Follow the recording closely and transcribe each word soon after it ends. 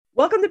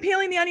Welcome to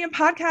Peeling the Onion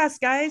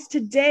podcast, guys.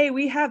 Today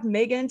we have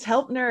Meghan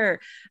Telpner.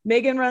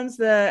 Meghan runs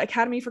the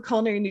Academy for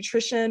Culinary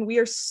Nutrition. We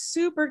are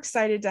super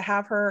excited to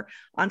have her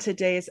on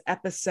today's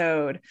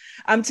episode.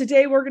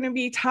 Today we're going to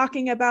be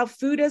talking about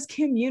food as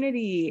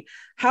community,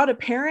 how to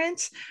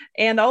parent,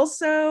 and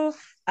also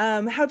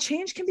how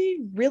change can be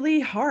really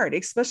hard,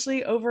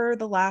 especially over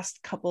the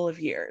last couple of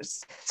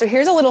years. So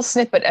here's a little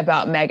snippet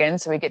about Meghan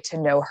so we get to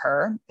know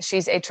her.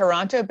 She's a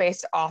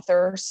Toronto-based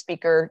author,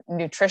 speaker,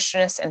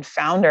 nutritionist, and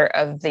founder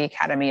of the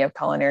Academy of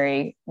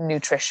Culinary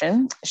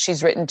Nutrition.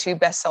 She's written 2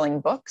 best-selling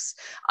books,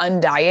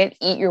 Undiet,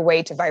 Eat Your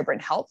Way to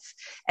Vibrant Health,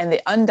 and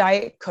the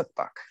Undiet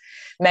Cookbook.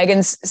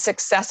 Meghan's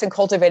success in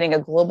cultivating a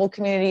global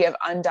community of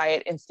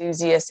undiet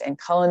enthusiasts and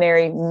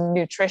culinary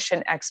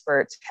nutrition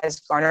experts has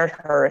garnered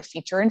her a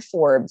feature in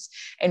Forbes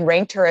and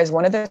ranked her as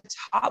one of the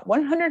top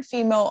 100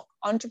 female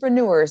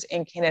entrepreneurs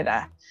in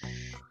Canada.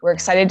 We're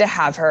excited to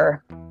have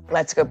her.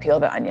 Let's go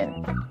peel the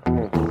onion.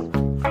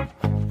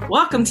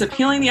 Welcome to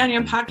Peeling the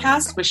Onion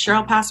podcast with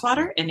Cheryl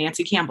Passwater and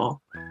Nancy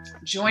Campbell.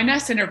 Join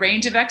us and a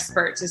range of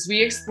experts as we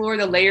explore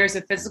the layers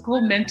of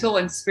physical, mental,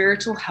 and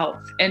spiritual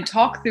health and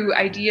talk through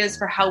ideas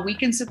for how we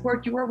can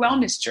support your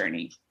wellness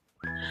journey.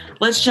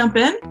 Let's jump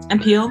in and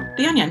peel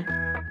the onion.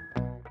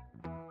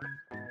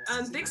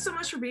 Thanks so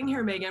much for being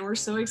here, Meghan. We're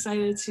so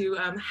excited to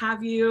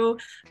have you.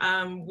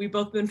 We've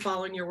both been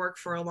following your work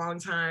for a long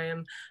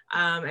time,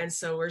 and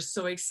so we're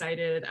so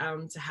excited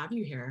to have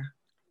you here.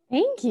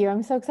 Thank you.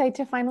 I'm so excited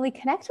to finally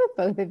connect with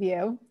both of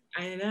you.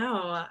 I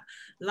know,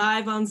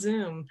 live on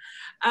Zoom.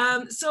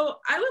 So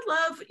I would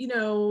love,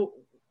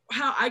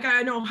 how I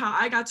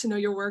got to know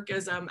your work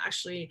as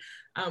actually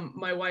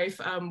my wife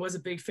was a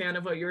big fan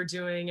of what you were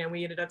doing, and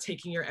we ended up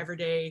taking your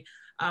everyday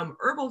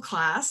herbal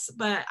class.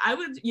 But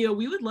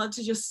we would love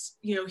to just,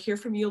 hear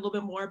from you a little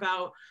bit more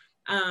about,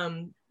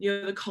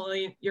 your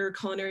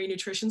culinary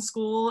nutrition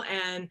school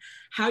and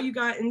how you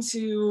got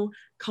into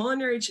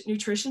culinary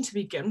nutrition to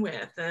begin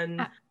with.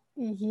 And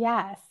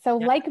yes. So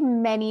like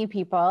many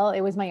people,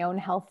 it was my own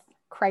health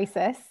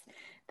crisis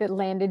that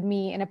landed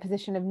me in a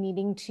position of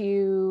needing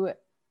to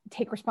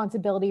take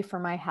responsibility for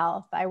my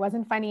health. I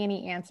wasn't finding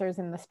any answers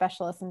in the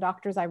specialists and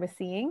doctors I was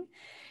seeing,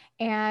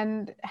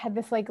 and had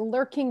this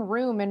lurking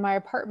room in my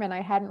apartment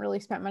I hadn't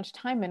really spent much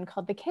time in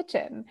called the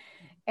kitchen.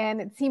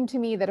 And it seemed to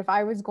me that if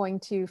I was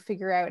going to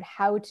figure out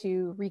how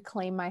to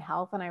reclaim my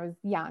health, and I was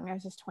young, I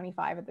was just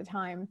 25 at the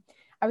time,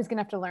 I was going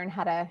to have to learn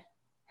how to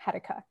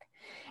cook.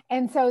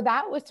 And so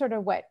that was sort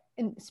of what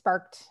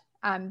sparked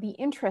the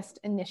interest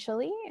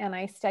initially. And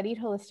I studied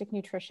holistic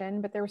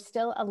nutrition, but there was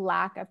still a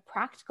lack of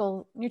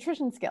practical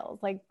nutrition skills,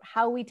 like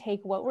how we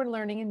take what we're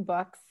learning in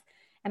books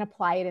and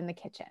apply it in the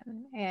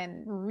kitchen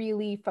and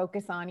really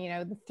focus on,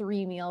 the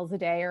 3 meals a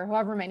day or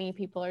however many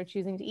people are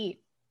choosing to eat.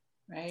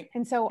 Right.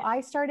 And so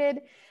I started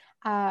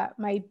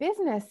my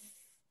business,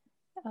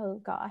 a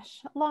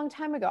long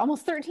time ago,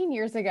 almost 13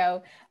 years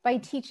ago, by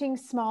teaching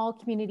small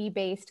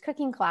community-based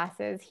cooking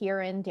classes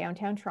here in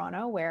downtown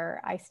Toronto,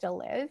 where I still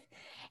live.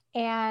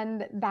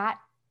 And that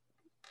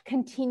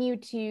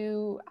continued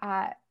to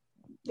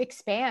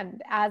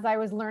expand. As I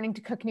was learning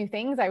to cook new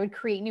things, I would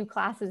create new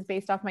classes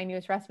based off my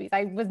newest recipes.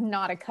 I was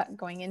not a cook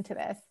going into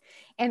this.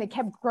 And it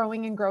kept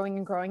growing and growing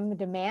and growing. The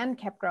demand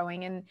kept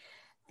growing. And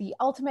the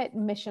ultimate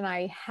mission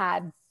I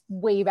had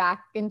way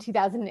back in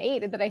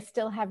 2008 that I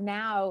still have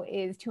now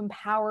is to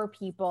empower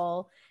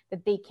people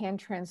that they can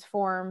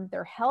transform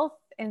their health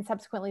and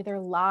subsequently their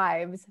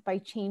lives by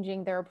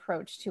changing their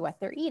approach to what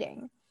they're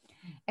eating.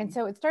 And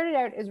so it started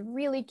out as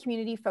really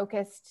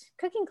community-focused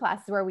cooking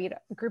classes where we'd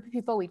a group of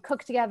people, we'd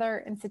cook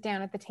together and sit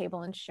down at the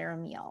table and share a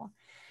meal.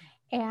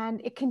 And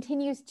it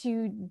continues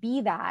to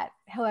be that.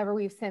 However,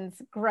 we've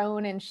since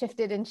grown and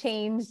shifted and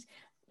changed.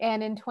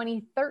 And in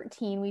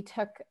 2013, we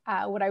took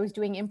what I was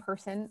doing in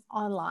person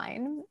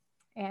online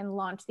and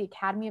launched the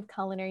Academy of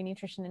Culinary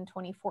Nutrition in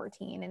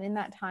 2014. And in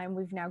that time,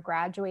 we've now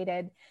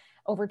graduated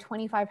over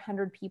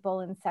 2,500 people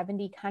in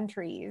 70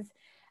 countries,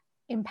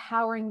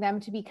 empowering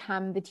them to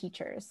become the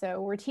teachers. So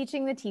we're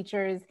teaching the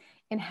teachers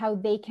in how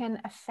they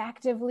can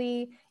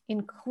effectively,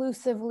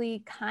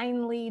 inclusively,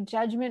 kindly,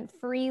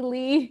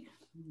 judgment-freely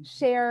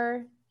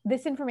share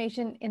this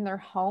information in their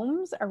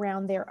homes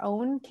around their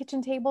own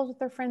kitchen tables with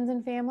their friends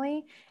and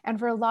family. And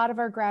for a lot of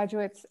our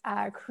graduates,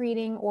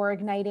 creating or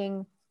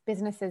igniting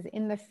businesses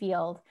in the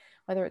field,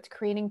 whether it's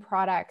creating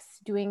products,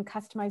 doing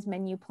customized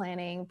menu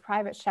planning,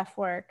 private chef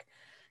work,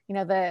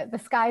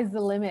 the sky's the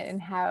limit in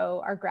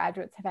how our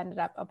graduates have ended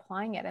up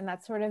applying it. And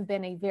that's sort of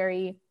been a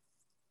very,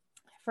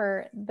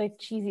 for the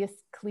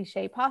cheesiest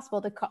cliche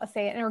possible to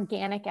say, an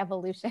organic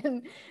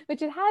evolution,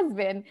 which it has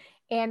been.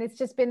 And it's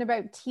just been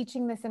about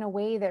teaching this in a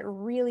way that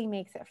really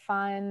makes it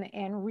fun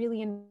and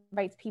really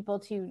invites people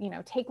to,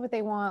 take what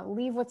they want,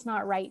 leave what's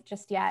not right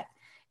just yet,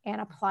 and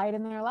apply it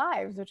in their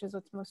lives, which is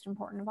what's most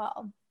important of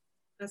all.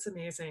 That's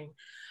amazing.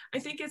 I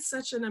think it's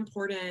such an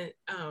important,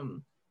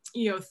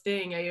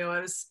 thing. I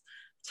was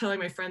telling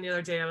my friend the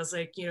other day, I was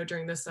like,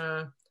 during this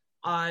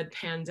odd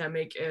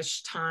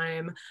pandemic-ish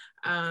time,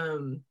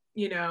 I'm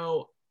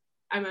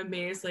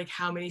amazed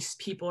how many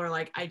people are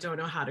like, I don't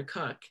know how to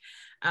cook.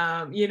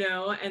 you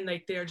know, and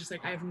like, they're just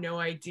like, I have no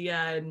idea.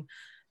 And,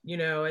 you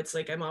know, it's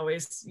like, I'm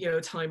always, you know,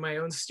 telling my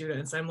own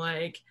students, I'm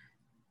like,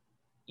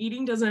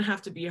 eating doesn't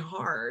have to be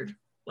hard.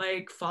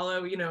 Like,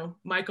 follow, you know,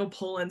 Michael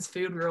Pollan's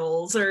food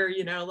rules, or,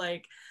 you know,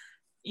 like,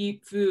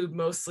 eat food,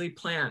 mostly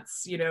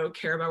plants, you know,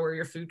 care about where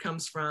your food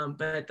comes from,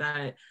 but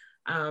that,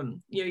 you know,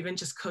 even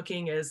just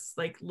cooking is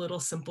like little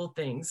simple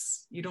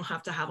things. You don't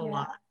have to have a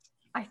lot.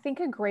 I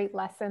think a great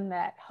lesson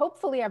that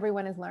hopefully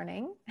everyone is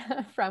learning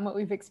from what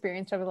we've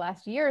experienced over the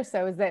last year or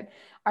so is that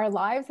our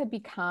lives have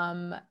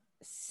become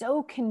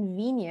so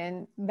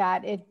convenient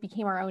that it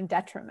became our own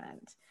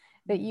detriment,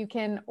 that you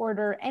can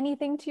order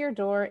anything to your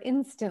door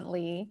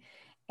instantly.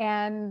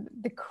 And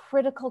the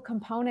critical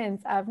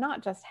components of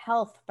not just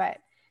health, but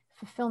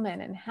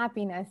fulfillment and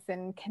happiness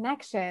and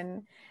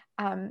connection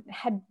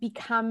had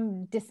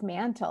become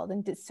dismantled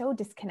and so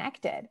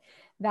disconnected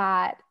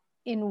that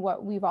in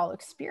what we've all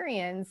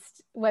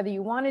experienced, whether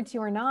you wanted to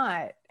or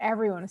not,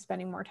 everyone is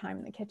spending more time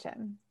in the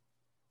kitchen.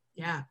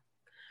 Yeah.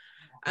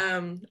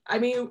 I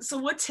mean, so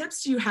what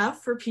tips do you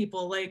have for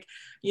people? Like,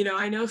 you know,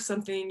 I know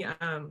something,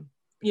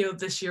 you know,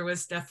 this year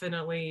was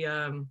definitely, you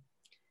know,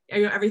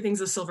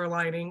 everything's a silver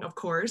lining, of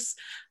course.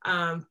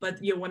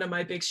 But, you know, one of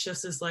my big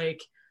shifts is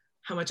like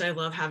how much I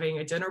love having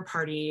a dinner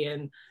party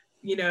and,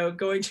 you know,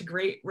 going to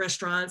great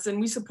restaurants, and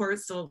we support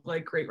still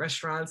like great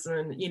restaurants,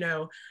 and, you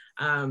know,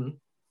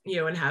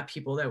 and have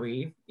people that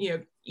we, you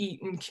know,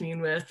 eat and commune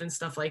with and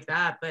stuff like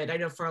that. But I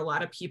know for a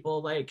lot of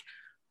people, like,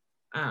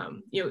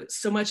 you know,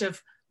 so much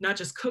of not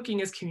just cooking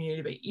is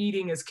community, but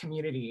eating is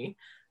community.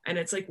 And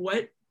it's like,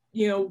 what,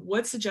 you know,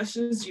 what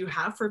suggestions do you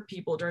have for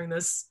people during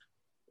this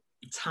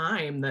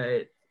time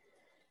that...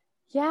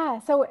 Yeah.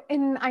 So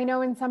I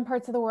know in some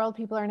parts of the world,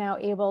 people are now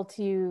able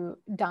to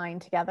dine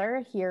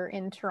together. Here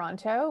in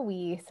Toronto,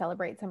 we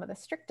celebrate some of the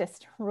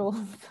strictest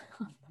rules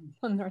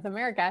in North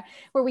America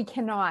where we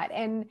cannot.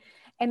 And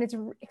it's,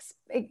 you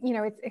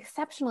know, it's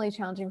exceptionally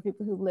challenging for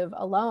people who live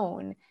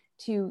alone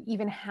to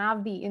even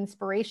have the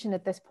inspiration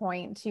at this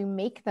point to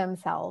make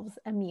themselves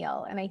a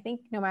meal. And I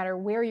think no matter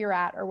where you're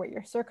at or what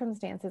your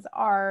circumstances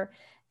are,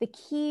 the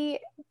key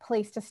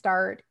place to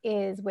start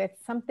is with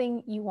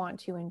something you want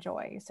to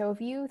enjoy. So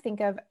if you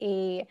think of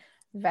a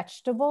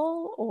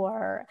vegetable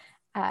or,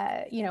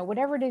 you know,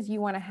 whatever it is you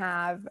want to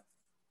have,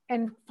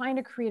 and find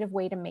a creative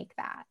way to make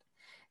that.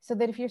 So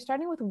that if you're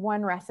starting with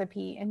one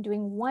recipe and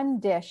doing one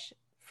dish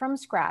from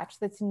scratch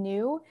that's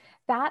new,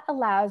 that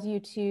allows you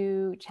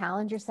to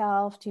challenge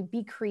yourself, to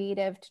be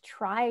creative, to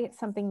try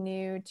something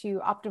new, to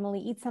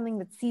optimally eat something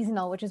that's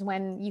seasonal, which is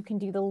when you can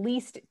do the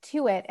least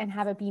to it and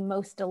have it be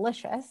most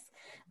delicious.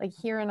 Like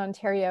here in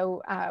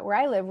Ontario, where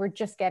I live, we're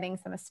just getting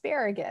some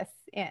asparagus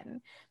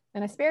in.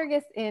 And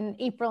asparagus in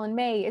April and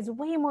May is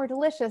way more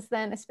delicious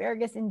than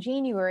asparagus in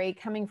January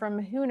coming from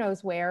who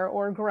knows where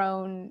or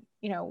grown,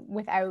 you know,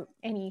 without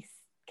any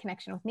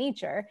connection with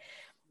nature.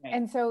 Right.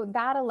 And so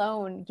that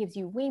alone gives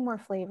you way more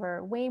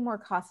flavor, way more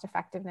cost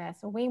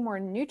effectiveness, way more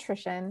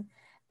nutrition,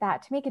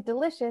 that to make it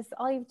delicious,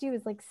 all you have to do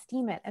is like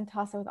steam it and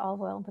toss it with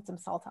olive oil and put some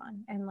salt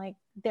on. And like,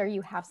 there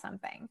you have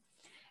something.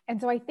 And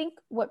so I think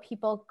what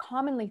people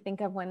commonly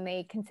think of when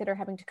they consider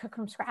having to cook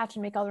from scratch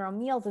and make all their own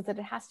meals is that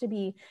it has to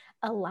be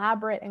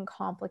elaborate and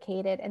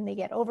complicated, and they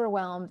get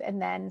overwhelmed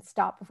and then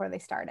stop before they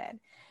started.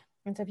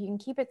 And so if you can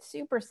keep it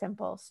super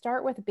simple,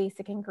 start with a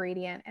basic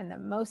ingredient and the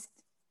most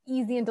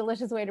easy and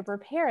delicious way to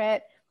prepare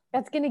it,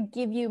 that's going to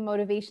give you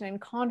motivation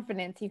and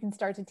confidence. You can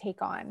start to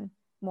take on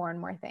more and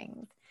more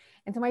things.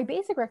 And so my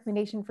basic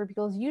recommendation for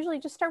people is usually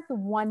just start with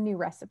one new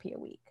recipe a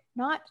week,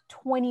 not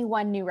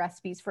 21 new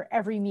recipes for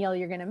every meal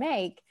you're going to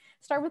make.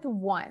 Start with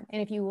one.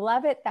 And if you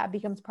love it, that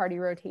becomes part of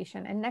your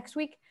rotation. And next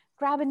week,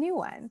 grab a new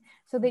one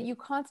so that you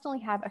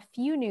constantly have a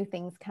few new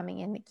things coming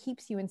in that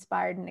keeps you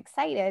inspired and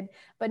excited,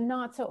 but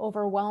not so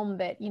overwhelmed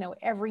that, you know,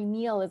 every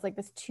meal is like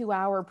this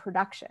 2-hour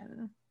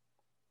production.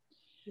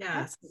 Yeah,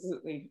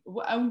 absolutely.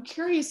 Well, I'm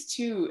curious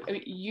too, I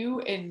mean, you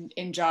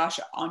and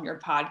Josh on your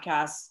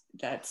podcast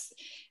that's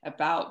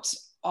about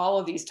all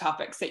of these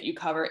topics that you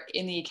cover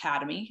in the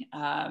Academy.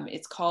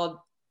 It's called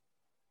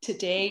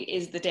Today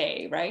is the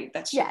Day, right?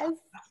 That's yes.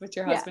 With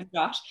your husband,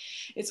 Josh.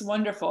 It's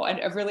wonderful.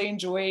 And I've really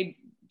enjoyed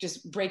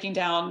just breaking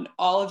down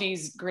all of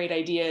these great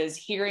ideas,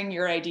 hearing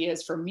your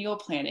ideas for meal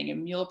planning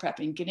and meal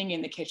prepping, getting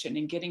in the kitchen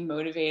and getting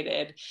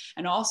motivated,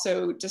 and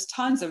also just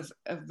tons of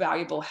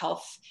valuable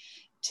health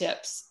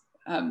tips.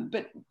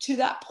 But to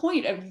that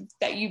point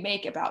that you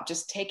make about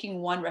just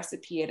taking one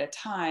recipe at a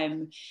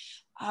time,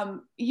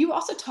 you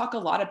also talk a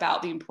lot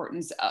about the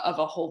importance of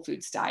a whole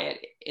foods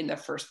diet in the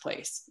first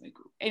place.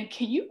 And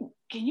can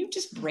you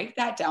just break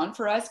that down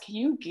for us? Can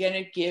you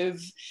give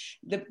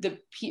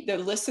the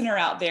listener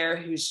out there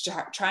who's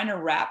trying to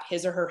wrap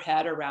his or her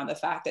head around the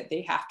fact that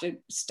they have to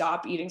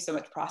stop eating so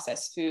much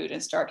processed food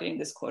and start getting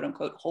this quote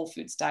unquote whole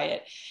foods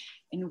diet,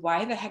 and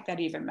why the heck that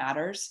even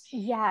matters?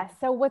 Yeah.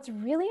 So what's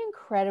really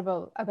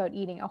incredible about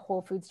eating a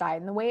whole foods diet,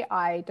 and the way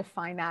I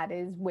define that,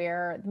 is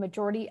where the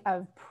majority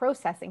of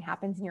processing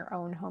happens in your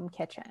own home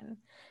kitchen.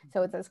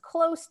 So it's as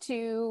close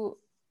to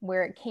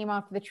where it came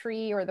off the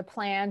tree or the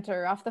plant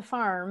or off the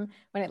farm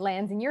when it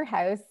lands in your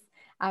house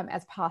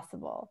as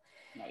possible.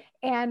 Right.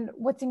 And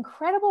what's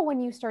incredible when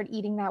you start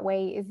eating that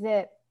way is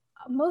that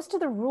most of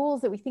the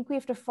rules that we think we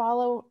have to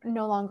follow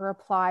no longer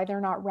apply.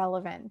 They're not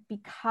relevant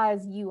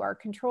because you are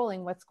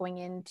controlling what's going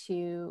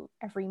into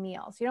every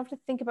meal. So you don't have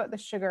to think about the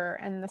sugar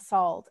and the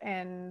salt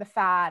and the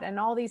fat and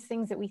all these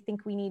things that we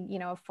think we need,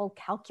 a full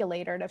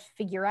calculator to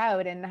figure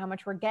out and how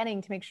much we're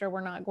getting to make sure we're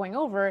not going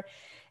over.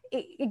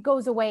 It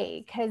goes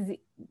away because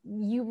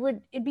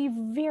it'd be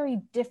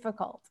very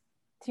difficult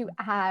to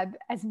add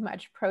as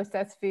much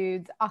processed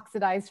foods,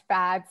 oxidized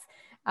fats,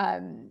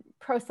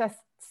 processed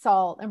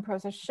salt and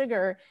processed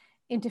sugar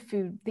into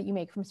food that you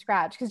make from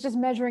scratch. Because just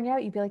measuring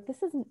out, you'd be like,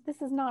 this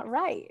is not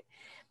right.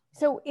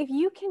 So if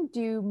you can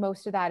do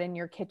most of that in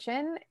your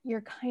kitchen,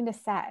 you're kind of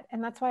set.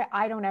 And that's why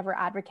I don't ever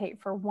advocate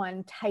for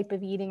one type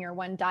of eating or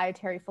one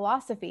dietary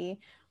philosophy.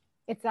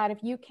 It's that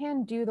if you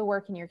can do the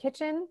work in your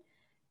kitchen,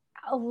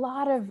 a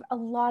lot of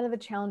the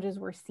challenges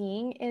we're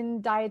seeing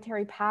in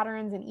dietary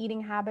patterns and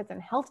eating habits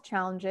and health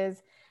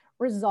challenges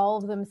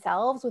resolve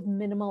themselves with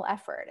minimal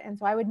effort. And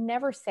so I would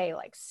never say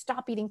like,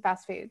 stop eating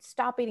fast food,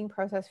 stop eating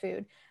processed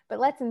food, but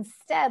let's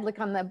instead look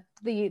on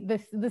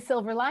the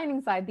silver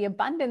lining side, the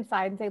abundant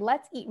side, and say,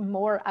 let's eat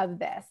more of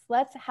this.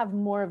 Let's have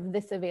more of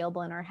this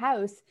available in our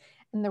house,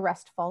 and the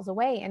rest falls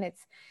away. And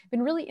it's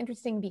been really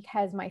interesting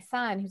because my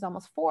son, who's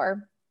almost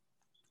 4,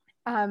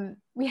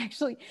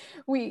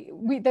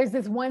 there's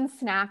this one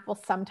snack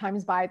we'll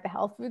sometimes buy at the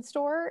health food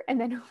store,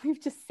 and then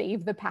we've just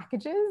saved the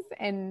packages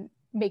and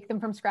make them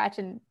from scratch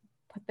and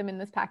put them in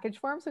this package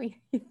form. So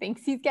he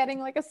thinks he's getting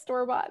like a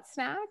store-bought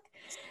snack,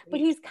 but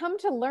he's come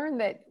to learn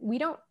that we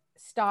don't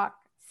stock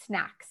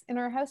snacks in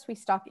our house. We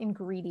stock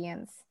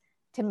ingredients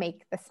to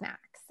make the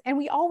snacks. And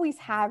we always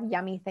have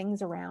yummy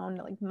things around,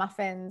 like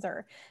muffins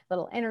or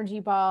little energy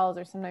balls,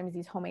 or sometimes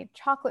these homemade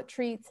chocolate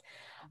treats,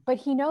 but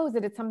he knows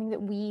that it's something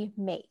that we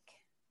make.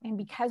 And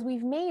because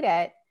we've made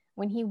it,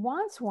 when he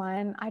wants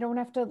one, I don't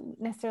have to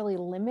necessarily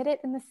limit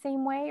it in the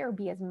same way or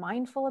be as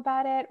mindful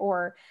about it,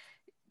 or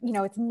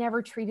it's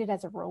never treated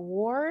as a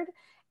reward.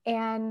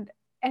 And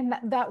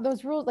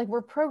those rules, like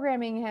we're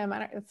programming him,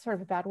 it's sort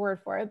of a bad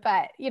word for it,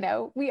 but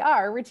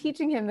we're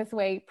teaching him this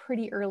way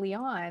pretty early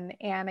on.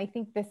 And I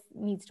think this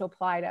needs to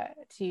apply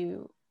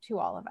to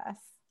all of us,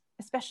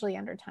 especially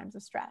under times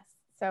of stress.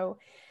 So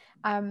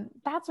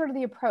that's sort of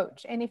the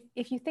approach. And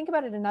if you think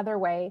about it another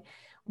way,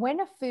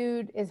 when a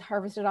food is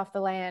harvested off the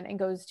land and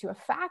goes to a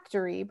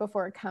factory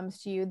before it comes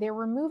to you, they're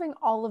removing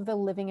all of the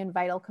living and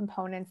vital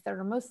components that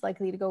are most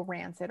likely to go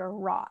rancid or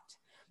rot.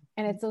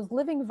 And it's those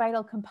living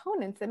vital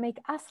components that make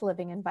us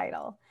living and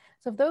vital.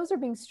 So if those are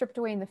being stripped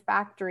away in the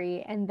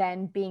factory and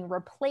then being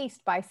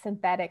replaced by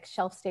synthetic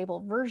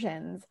shelf-stable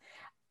versions,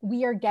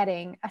 we are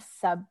getting a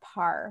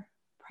subpar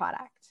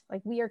product.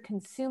 Like we are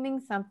consuming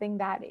something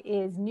that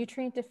is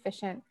nutrient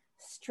deficient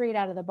straight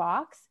out of the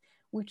box,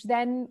 which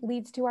then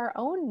leads to our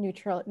own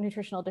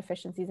nutritional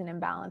deficiencies and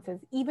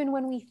imbalances, even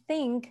when we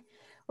think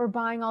we're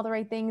buying all the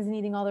right things and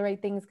eating all the right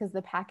things because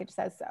the package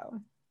says so.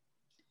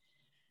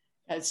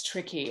 That's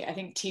tricky. I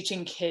think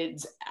teaching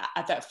kids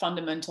at that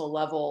fundamental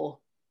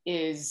level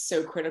is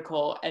so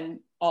critical. And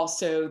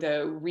also,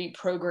 though,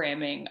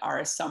 reprogramming our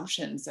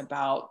assumptions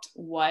about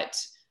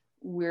what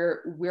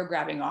we're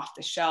grabbing off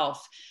the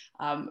shelf.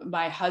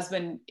 My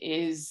husband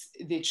is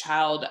the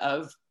child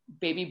of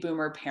baby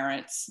boomer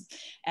parents,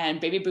 and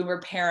baby boomer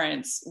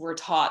parents were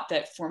taught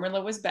that formula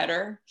was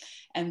better,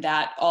 and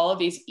that all of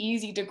these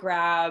easy to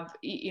grab,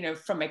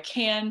 from a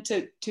can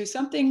to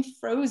something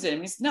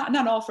frozen. It's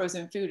not all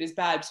frozen food is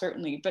bad,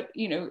 certainly, but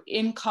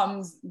in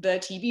comes the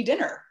TV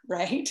dinner,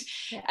 right?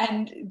 Yeah.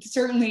 And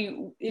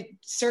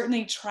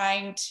certainly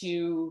trying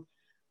to,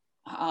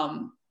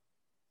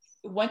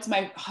 once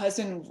my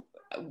husband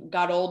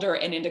got older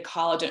and into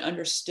college and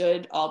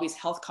understood all these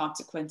health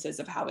consequences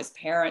of how his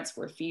parents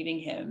were feeding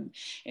him,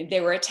 and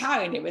they were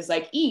Italian, it was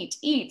like, eat,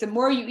 the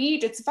more you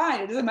eat, it's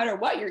fine. It doesn't matter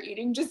what you're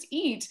eating, just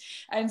eat.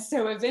 And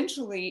so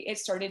eventually it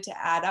started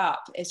to add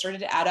up. It started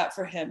to add up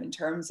for him in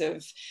terms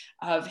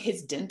of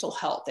his dental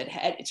health.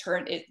 It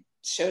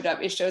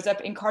shows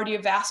up in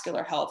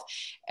cardiovascular health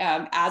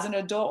as an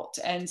adult.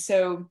 And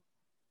so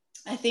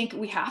I think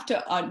we have to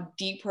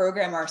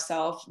deprogram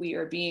ourselves. We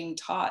are being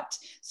taught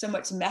so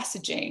much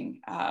messaging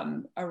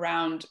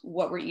around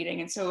what we're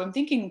eating. And so I'm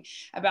thinking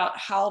about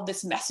how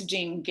this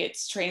messaging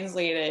gets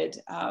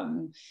translated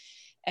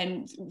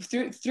and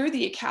through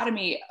the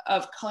Academy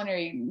of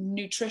Culinary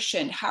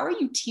Nutrition. How are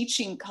you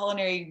teaching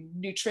culinary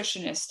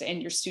nutritionists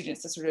and your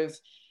students to sort of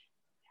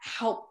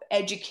help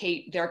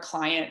educate their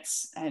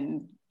clients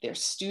and their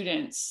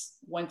students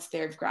once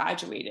they've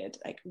graduated?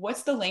 Like,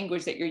 what's the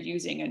language that you're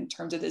using in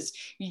terms of this?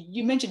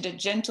 You mentioned a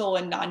gentle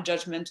and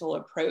non-judgmental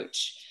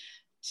approach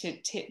to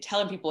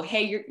telling people,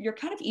 hey, you're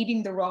kind of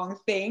eating the wrong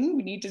thing.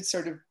 We need to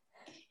sort of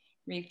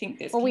rethink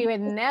this. Well, we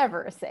would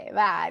never say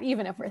that,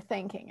 even if we're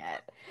thinking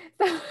it.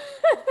 So,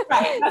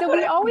 right. So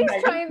we always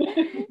try and,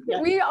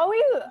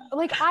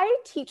 I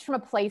teach from a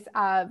place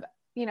of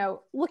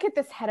look at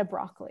this head of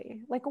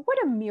broccoli. Like,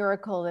 what a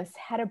miracle this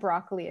head of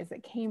broccoli is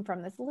that came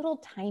from this little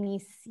tiny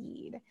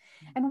seed.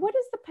 And what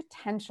is the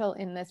potential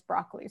in this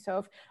broccoli? So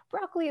if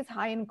broccoli is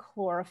high in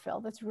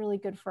chlorophyll, that's really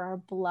good for our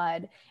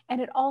blood. And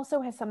it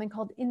also has something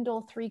called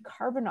indole 3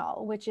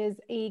 carbinol, which is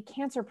a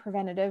cancer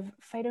preventative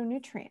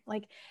phytonutrient.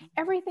 Like,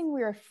 everything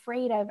we're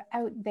afraid of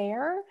out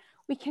there,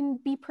 we can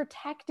be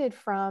protected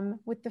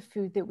from with the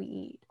food that we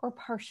eat, or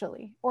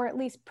partially, or at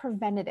least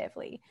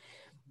preventatively.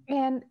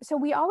 And so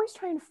we always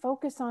try and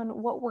focus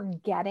on what we're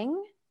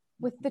getting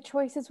with the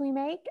choices we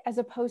make, as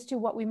opposed to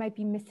what we might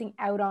be missing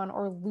out on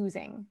or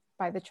losing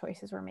by the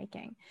choices we're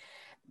making.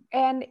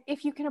 And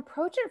if you can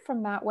approach it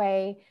from that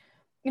way,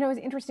 it was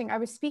interesting. I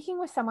was speaking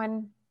with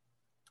someone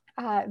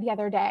the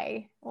other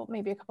day, well,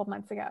 maybe a couple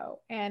months ago,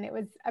 and it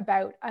was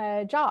about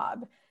a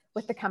job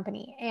with the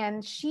company.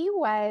 And she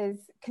was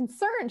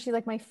concerned. She's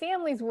like, my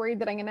family's worried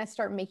that I'm going to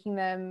start making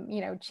them,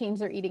 change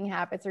their eating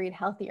habits or eat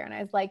healthier. And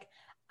I was like,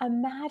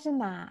 imagine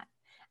that.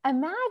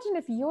 Imagine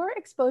if your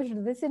exposure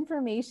to this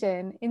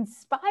information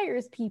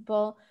inspires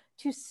people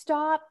to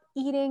stop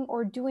eating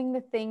or doing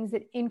the things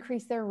that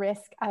increase their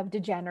risk of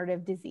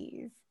degenerative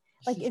disease.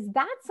 Like, is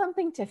that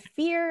something to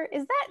fear?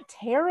 Is that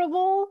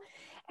terrible?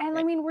 And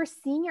I mean, we're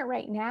seeing it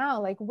right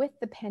now, like with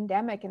the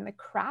pandemic and the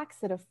cracks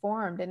that have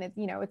formed. And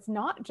it's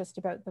not just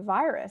about the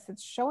virus,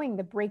 it's showing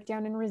the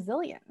breakdown in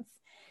resilience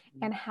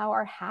and how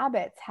our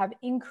habits have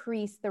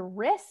increased the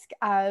risk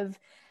of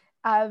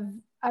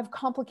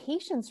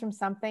complications from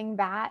something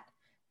that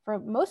for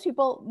most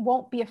people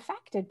won't be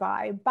affected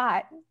by,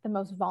 but the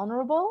most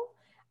vulnerable,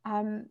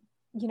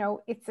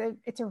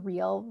 it's a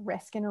real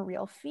risk and a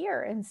real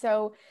fear. And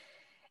so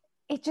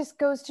it just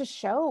goes to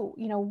show,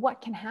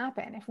 what can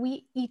happen if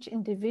we each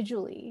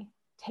individually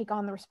take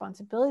on the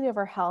responsibility of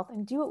our health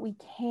and do what we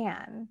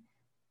can,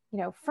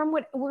 from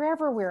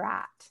wherever we're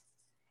at.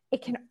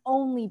 It can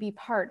only be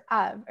part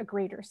of a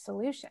greater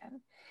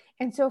solution.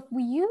 And so if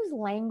we use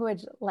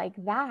language like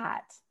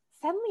that,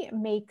 suddenly it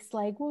makes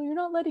like, well, you're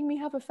not letting me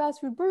have a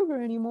fast food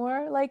burger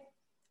anymore. Like,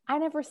 I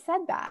never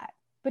said that,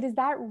 but is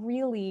that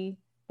really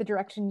the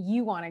direction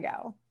you want to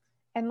go?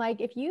 And like,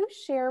 if you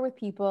share with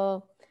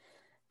people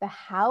the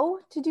how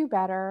to do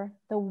better,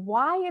 the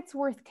why it's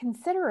worth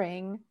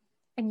considering,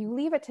 and you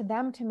leave it to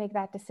them to make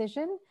that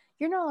decision,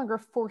 you're no longer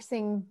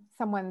forcing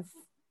someone's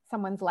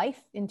life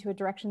into a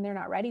direction they're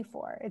not ready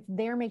for. It's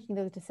they're making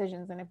those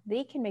decisions. And if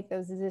they can make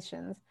those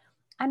decisions,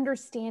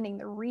 understanding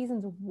the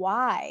reasons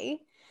why,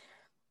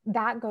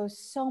 that goes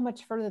so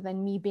much further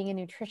than me being a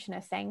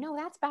nutritionist saying, no,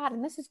 that's bad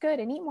and this is good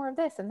and eat more of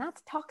this and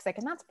that's toxic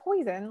and that's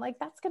poison. Like,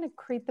 that's going to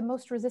create the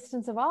most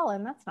resistance of all,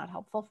 and that's not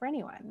helpful for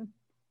anyone.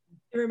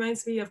 It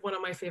reminds me of one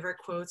of my favorite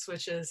quotes,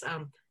 which is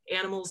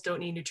animals don't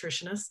need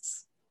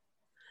nutritionists.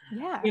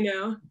 Yeah.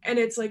 And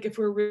it's like, if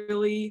we're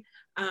really,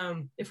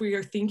 if we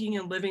are thinking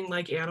and living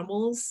like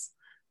animals,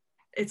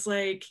 it's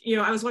like,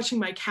 I was watching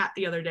my cat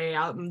the other day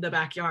out in the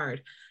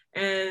backyard,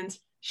 and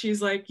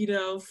she's like,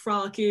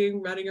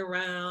 frolicking, running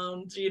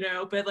around,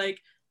 but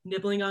like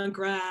nibbling on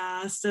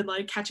grass and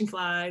like catching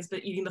flies,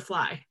 but eating the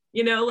fly,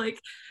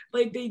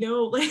 like they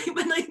know,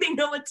 but like they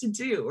know what to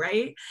do,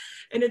 right?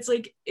 And it's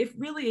like, if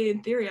really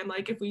in theory, I'm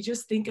like, if we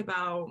just think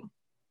about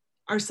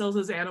ourselves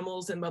as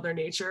animals and Mother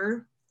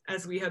Nature,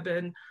 as we have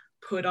been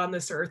put on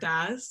this earth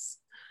as,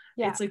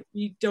 it's like,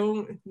 we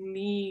don't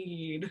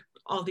need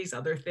all these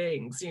other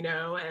things, and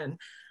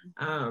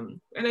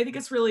I think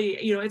it's really,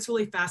 it's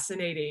really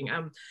fascinating.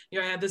 I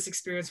have this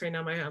experience right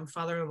now. My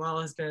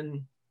father-in-law has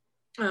been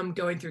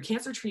going through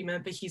cancer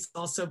treatment, but he's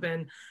also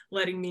been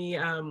letting me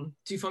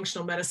do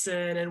functional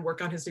medicine and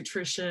work on his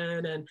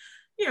nutrition. And,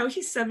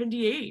 he's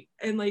 78,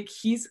 and like,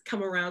 he's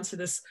come around to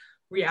this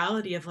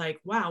reality of like,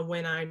 wow,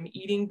 when I'm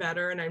eating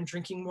better and I'm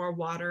drinking more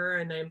water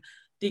and I'm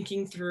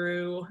thinking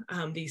through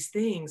these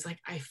things, like,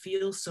 I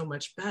feel so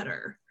much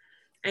better.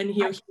 And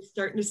he's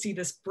starting to see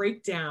this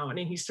breakdown,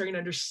 and he's starting to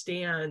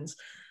understand.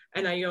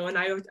 And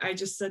I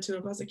just said to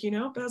him, I was like,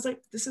 but I was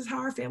like, this is how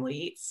our family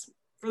eats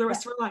for the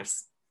rest of our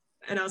lives.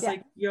 And I was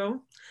like,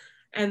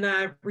 and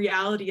the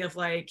reality of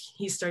like,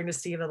 he's starting to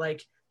see that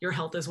like, your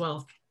health is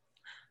wealth,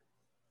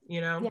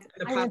 I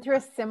went through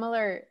a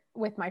similar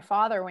with my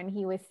father. When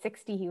he was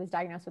 60, he was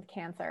diagnosed with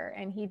cancer,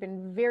 and he'd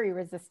been very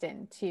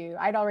resistant to,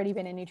 I'd already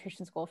been in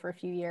nutrition school for a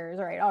few years,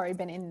 or I'd already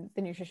been in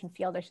the nutrition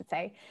field, I should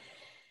say.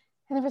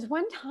 And there was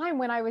one time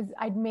when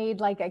I'd made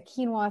like a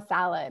quinoa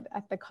salad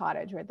at the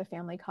cottage, or at the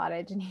family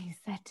cottage. And he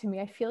said to me,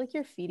 I feel like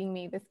you're feeding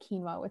me this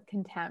quinoa with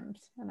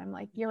contempt. And I'm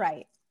like, you're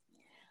right.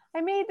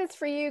 I made this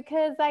for you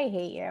because I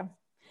hate you.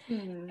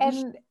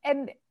 Mm.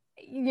 And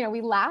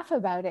we laugh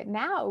about it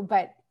now,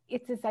 but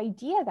it's this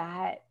idea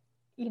that,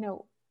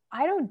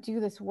 I don't do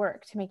this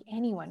work to make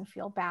anyone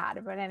feel bad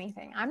about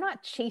anything. I'm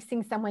not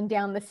chasing someone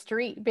down the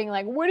street being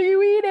like, what are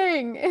you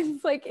eating?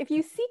 It's like, if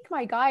you seek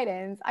my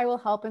guidance, I will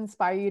help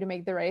inspire you to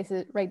make the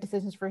right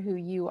decisions for who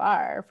you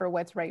are, for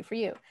what's right for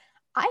you.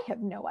 I have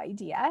no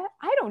idea.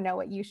 I don't know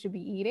what you should be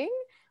eating.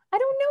 I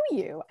don't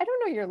know you. I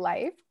don't know your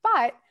life,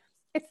 but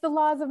it's the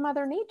laws of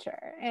Mother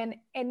Nature. And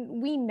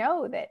we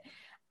know that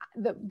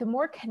the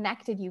more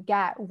connected you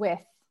get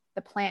with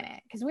the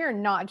planet, because we are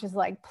not just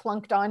like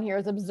plunked on here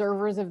as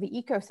observers of the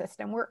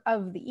ecosystem. We're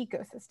of the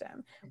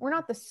ecosystem. We're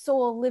not the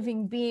sole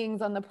living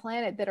beings on the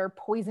planet that are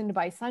poisoned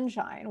by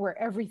sunshine,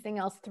 where everything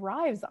else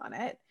thrives on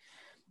it.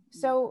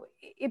 So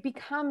it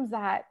becomes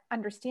that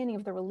understanding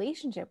of the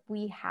relationship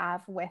we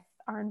have with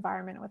our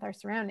environment, with our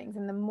surroundings.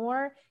 And the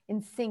more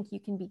in sync you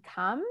can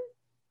become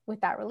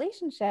with that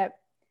relationship,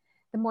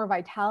 the more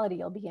vitality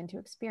you'll begin to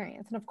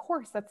experience. And of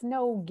course, that's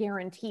no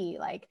guarantee.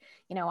 Like,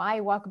 you know, I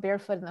walk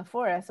barefoot in the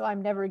forest, so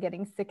I'm never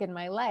getting sick in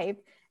my life.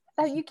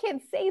 You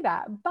can't say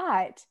that,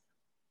 but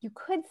you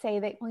could say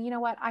that, well, you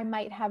know what, I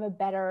might have a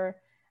better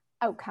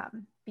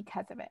outcome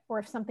because of it. Or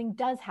if something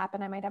does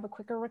happen, I might have a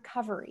quicker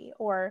recovery.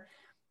 Or,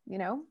 you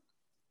know,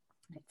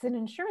 it's an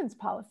insurance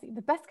policy.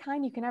 The best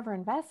kind you can ever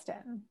invest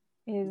in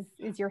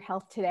is your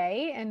health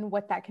today and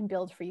what that can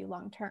build for you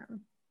long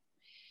term.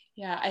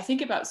 Yeah, I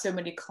think about so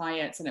many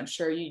clients, and I'm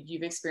sure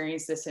you've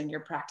experienced this in your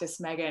practice,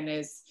 Meghan,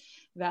 is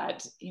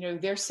that, you know,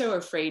 they're so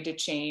afraid to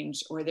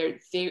change, or they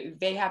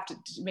have to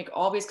make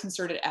all these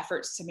concerted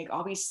efforts to make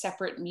all these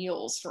separate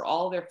meals for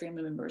all their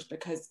family members,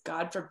 because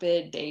God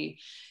forbid they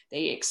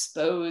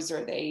expose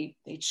or they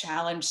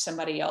challenge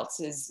somebody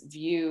else's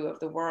view of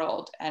the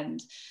world.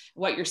 And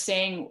what you're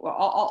saying,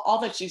 all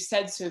that you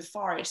said so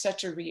far is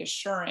such a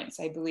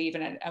reassurance, I believe.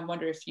 And I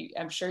wonder if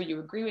I'm sure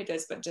you agree with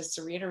this, but just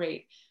to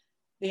reiterate,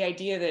 the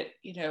idea that,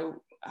 you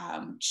know,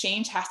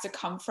 change has to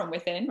come from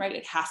within, right?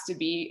 It has to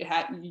be,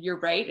 you're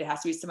right, it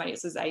has to be somebody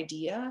else's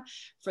idea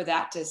for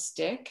that to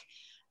stick.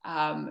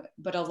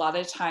 But a lot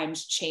of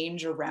times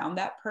change around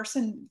that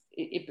person,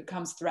 it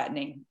becomes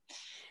threatening.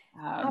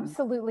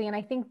 Absolutely. And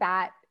I think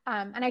that,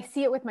 and I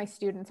see it with my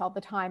students all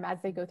the time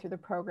as they go through the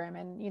program.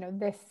 And, you know,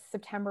 this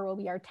September will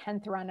be our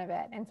 10th run of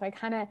it. And so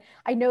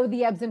I know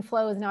the ebbs and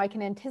flows. Now I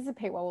can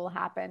anticipate what will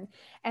happen.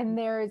 And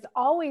there's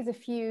always a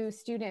few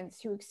students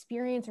who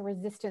experience a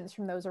resistance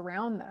from those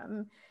around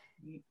them,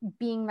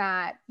 being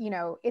that, you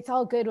know, it's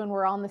all good when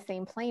we're all on the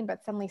same plane,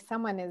 but suddenly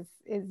someone is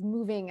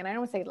moving, and I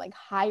don't want to say like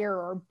higher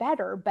or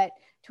better, but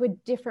to a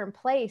different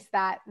place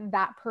that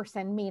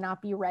person may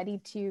not be ready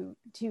to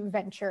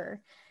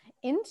venture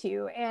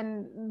into.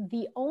 And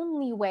the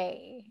only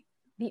way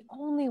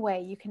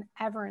you can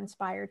ever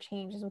inspire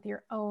change is with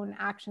your own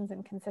actions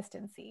and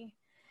consistency.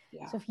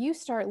 Yeah. So if you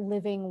start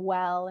living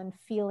well and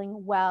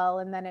feeling well,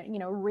 and then it, you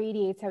know,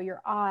 radiates out your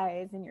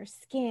eyes and your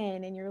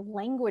skin, and your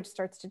language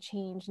starts to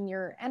change, and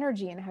your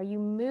energy and how you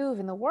move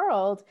in the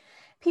world,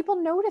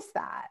 people notice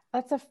that.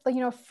 That's a,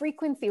 you know,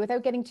 frequency,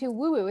 without getting too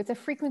woo-woo. It's a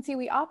frequency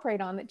we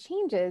operate on that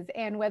changes.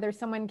 And whether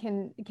someone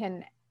can,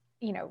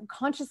 you know,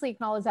 consciously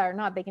acknowledge that or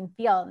not, they can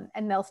feel,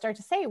 and they'll start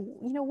to say, you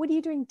know, what are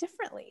you doing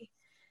differently?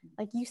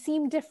 Like, you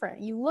seem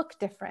different, you look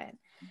different.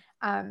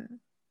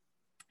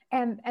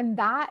 And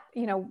that,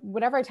 you know,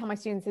 whatever I tell my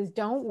students is,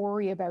 don't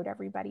worry about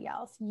everybody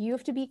else. You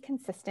have to be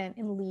consistent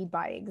and lead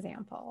by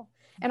example,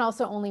 and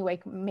also only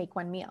make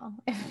one meal.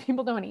 If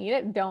people don't want to eat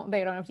it,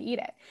 they don't have to eat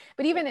it.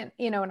 But even in,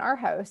 you know, in our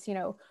house, you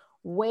know,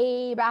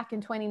 way back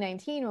in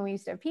 2019, when we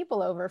used to have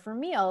people over for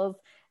meals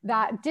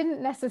that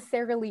didn't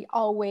necessarily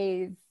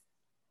always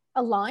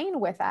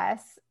align with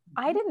us,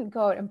 I didn't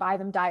go out and buy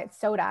them diet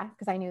soda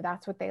because I knew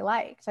that's what they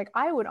liked. Like,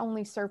 I would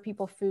only serve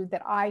people food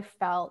that I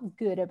felt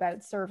good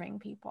about serving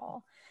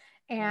people.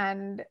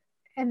 And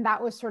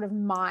that was sort of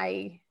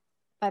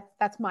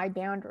that's my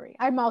boundary.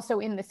 I'm also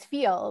in this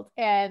field,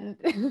 and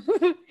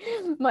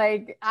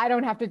like, I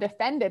don't have to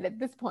defend it at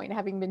this point,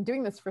 having been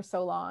doing this for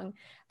so long,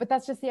 but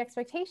that's just the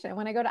expectation.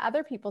 When I go to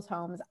other people's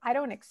homes, I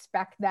don't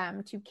expect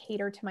them to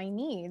cater to my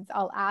needs.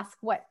 I'll ask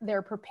what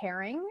they're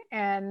preparing,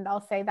 and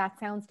I'll say, that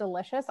sounds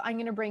delicious. I'm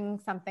going to bring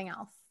something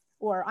else,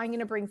 or I'm going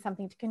to bring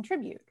something to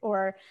contribute.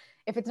 Or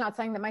if it's not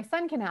something that my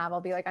son can have,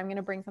 I'll be like, I'm going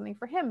to bring something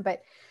for him.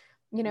 But,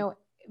 you know,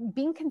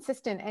 being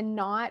consistent and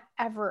not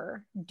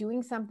ever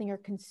doing something or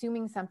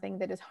consuming something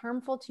that is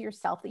harmful to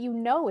yourself, that you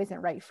know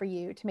isn't right for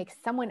you, to make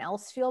someone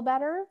else feel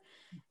better,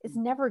 is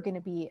never going to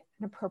be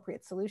an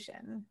appropriate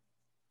solution.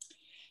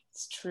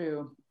 It's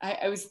true.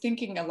 I was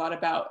thinking a lot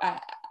about,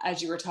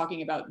 as you were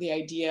talking about the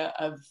idea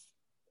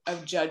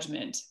of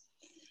judgment,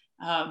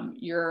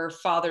 your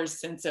father's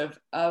sense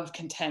of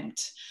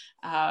contempt,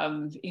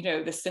 you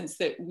know, the sense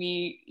that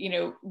we, you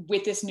know,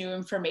 with this new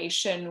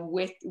information,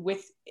 with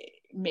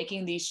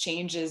making these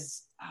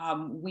changes,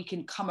 we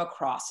can come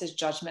across as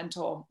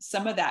judgmental.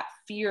 Some of that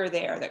fear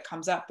there that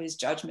comes up is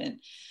judgment.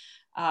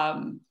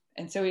 And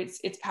so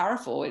it's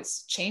powerful.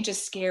 Change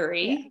is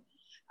scary,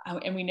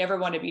 and we never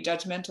want to be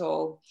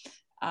judgmental.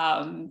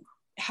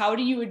 How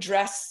do you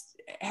address,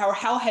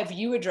 how have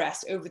you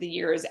addressed over the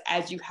years,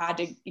 as you had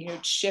to, you know,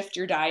 shift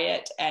your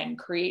diet and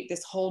create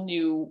this whole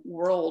new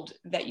world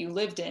that you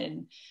lived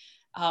in,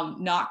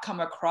 not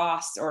come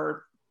across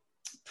or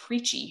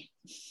preachy?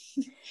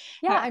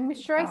 Yeah, I'm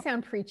sure I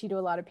sound preachy to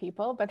a lot of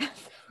people, but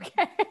that's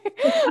okay.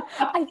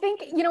 I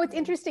think, you know, what's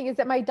interesting is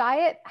that my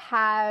diet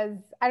has,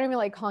 I don't even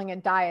like calling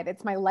it diet,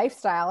 it's my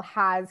lifestyle,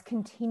 has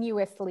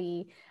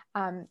continuously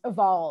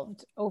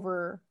evolved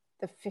over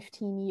the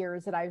 15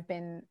 years that I've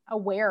been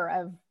aware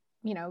of,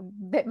 you know,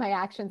 that my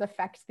actions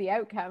affect the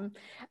outcome.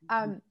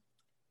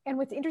 And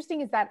what's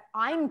interesting is that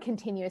I'm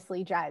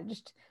continuously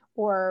judged,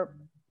 or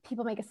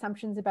people make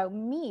assumptions about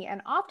me.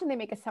 And often they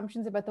make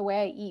assumptions about the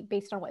way I eat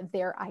based on what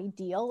their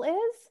ideal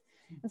is.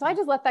 And so I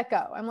just let that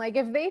go. I'm like,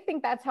 if they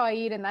think that's how I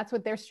eat and that's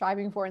what they're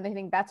striving for, and they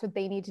think that's what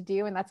they need to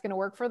do and that's going to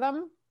work for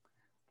them,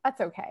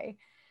 that's okay.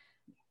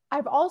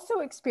 I've also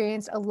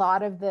experienced a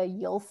lot of the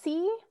you'll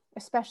see,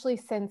 especially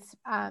since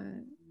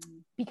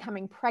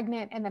becoming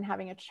pregnant and then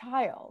having a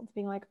child,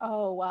 being like,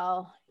 oh,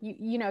 well,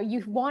 you know,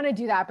 you want to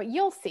do that, but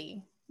you'll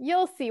see.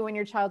 You'll see when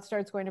your child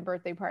starts going to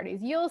birthday parties.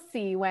 You'll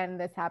see when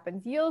this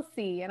happens. You'll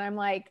see. And I'm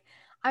like,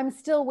 I'm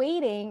still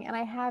waiting and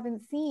I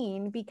haven't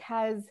seen,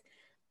 because,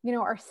 you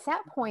know, our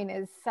set point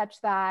is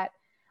such that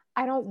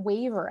I don't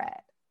waver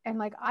it. And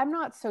like, I'm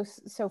not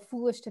so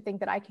foolish to think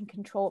that I can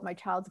control what my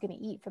child's going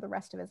to eat for the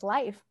rest of his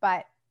life.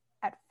 But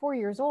at 4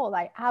 years old,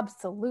 I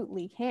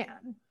absolutely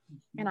can.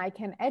 And I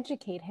can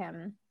educate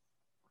him.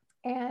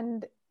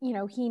 And, you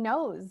know, he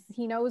knows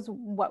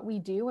what we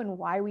do and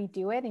why we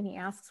do it. And he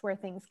asks where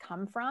things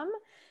come from.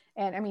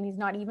 And I mean, he's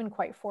not even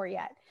quite 4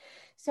 yet.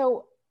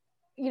 So,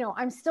 you know,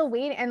 I'm still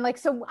waiting. And like,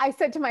 so I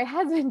said to my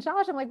husband,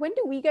 Josh, I'm like, when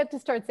do we get to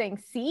start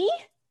saying, see,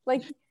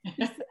 like,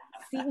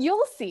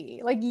 you'll see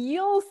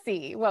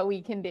what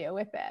we can do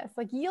with this.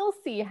 Like, you'll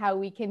see how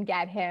we can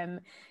get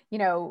him, you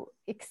know,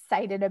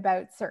 excited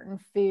about certain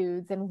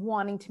foods and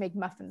wanting to make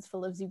muffins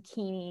full of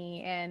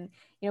zucchini, and,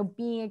 you know,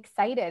 being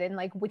excited and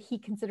like what he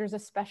considers a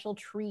special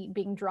treat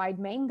being dried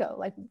mango.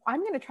 Like, I'm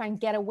going to try and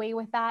get away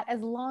with that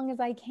as long as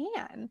I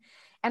can.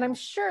 And I'm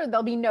sure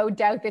there'll be no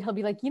doubt that he'll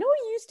be like, you know what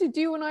you used to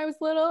do when I was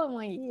little? I'm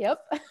like,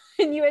 yep.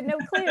 And you had no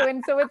clue.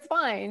 And so it's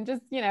fine.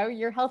 Just, you know,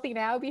 you're healthy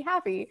now, be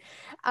happy.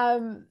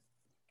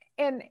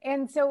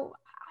 And so,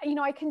 you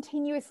know, I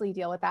continuously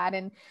deal with that.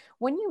 And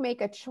when you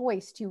make a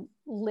choice to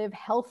live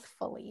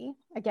healthfully,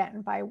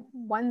 again, by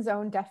one's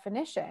own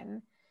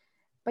definition,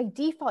 by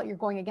default, you're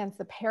going against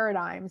the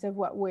paradigms of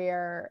what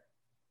we're,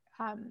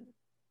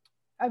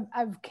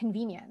 of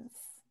convenience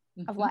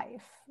of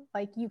life.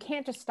 Like, you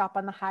can't just stop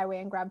on the highway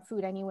and grab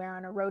food anywhere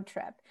on a road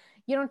trip.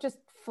 You don't just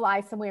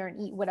fly somewhere and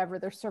eat whatever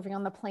they're serving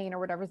on the plane or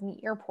whatever's in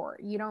the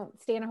airport. You don't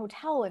stay in a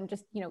hotel and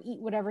just, you know, eat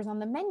whatever's on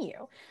the menu.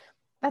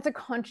 That's a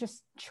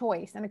conscious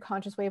choice and a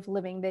conscious way of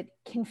living that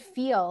can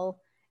feel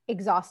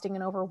exhausting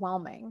and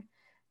overwhelming.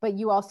 But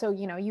you also,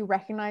 you know, you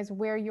recognize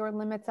where your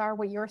limits are,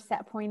 what your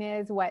set point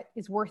is, what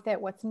is worth it,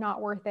 what's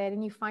not worth it,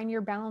 and you find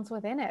your balance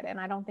within it. And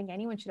I don't think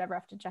anyone should ever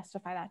have to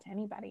justify that to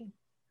anybody.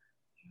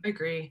 I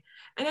agree.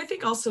 And I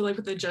think also, like,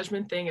 with the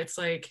judgment thing, it's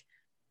like,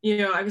 you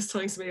know, I was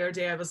telling somebody the other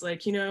day, I was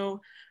like, you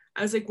know,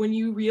 I was like, when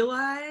you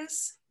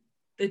realize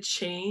the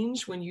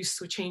change, when you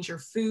change your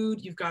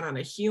food, you've gone on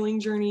a healing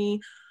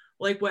journey,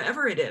 like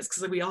whatever it is,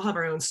 because like, we all have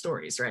our own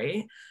stories,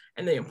 right?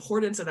 And the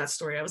importance of that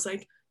story, I was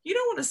like, you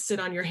don't want to sit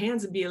on your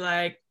hands and be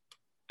like,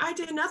 I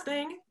did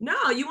nothing.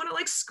 No, you want to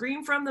like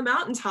scream from the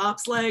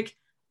mountaintops, like,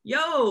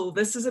 yo,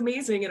 this is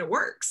amazing and it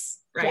works,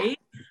 right?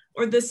 Yeah.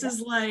 Or this is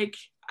like,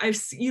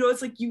 you know,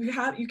 it's like you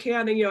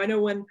can, and, you know, I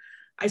know when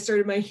I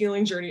started my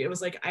healing journey, it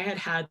was like, I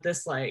had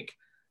this, like,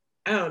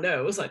 I don't know,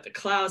 it was like the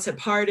clouds had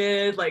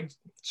parted, like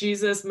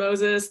Jesus,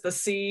 Moses, the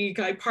sea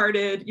guy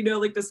parted, you know,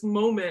 like this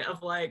moment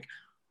of like,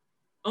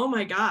 oh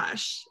my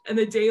gosh. And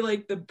the day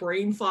like the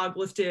brain fog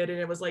lifted and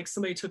it was like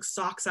somebody took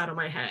socks out of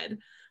my head.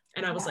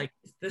 And I was like,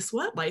 is this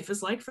what life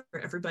is like for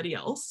everybody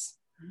else?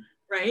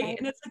 Right.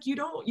 And it's like, you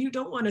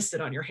don't want to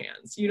sit on your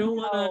hands. You don't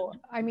want to.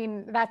 I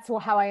mean, that's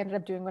how I ended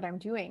up doing what I'm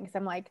doing. Cause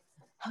I'm like,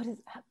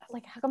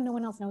 how come no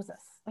one else knows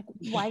this? Like,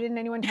 why didn't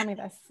anyone tell me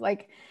this?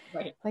 Like,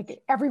 right.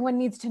 Like everyone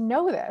needs to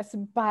know this,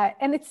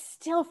 and it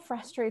still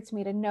frustrates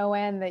me to no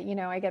end that, you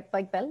know, I get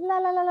like the la,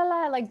 la, la, la,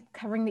 la, like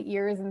covering the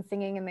ears and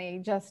singing, and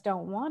they just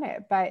don't want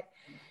it. But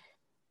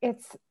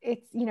it's,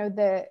 you know,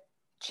 the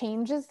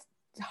change is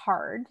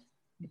hard.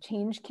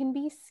 Change can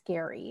be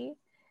scary.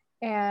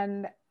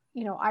 And,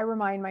 you know, I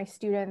remind my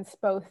students,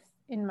 both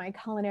in my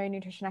culinary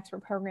nutrition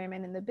expert program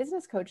and in the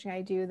business coaching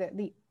I do, that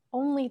the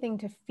only thing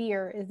to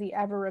fear is the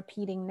ever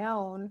repeating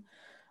known,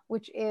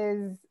 which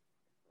is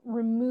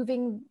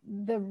removing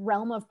the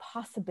realm of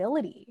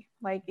possibility.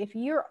 Like, if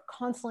you're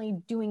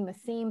constantly doing the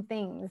same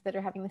things that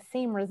are having the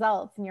same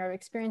results, and you're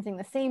experiencing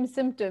the same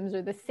symptoms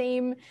or the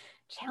same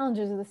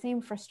challenges or the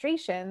same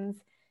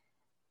frustrations,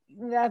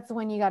 that's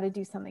when you got to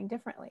do something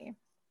differently.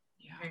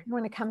 Yeah.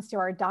 When it comes to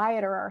our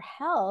diet or our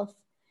health,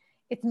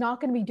 it's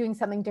not going to be doing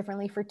something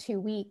differently for 2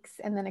 weeks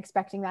and then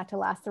expecting that to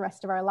last the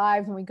rest of our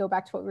lives when we go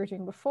back to what we were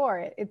doing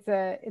before. It's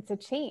a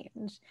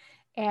change.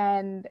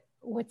 And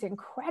what's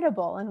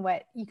incredible, and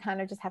what you kind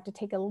of just have to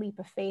take a leap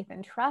of faith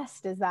and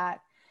trust, is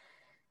that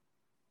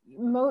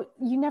you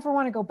never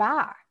want to go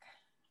back.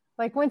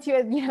 Like, once you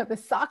had, you know, the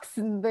socks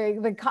and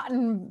the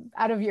cotton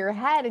out of your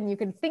head and you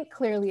can think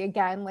clearly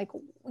again, like,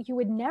 you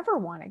would never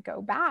want to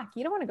go back.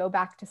 You don't want to go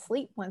back to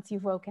sleep once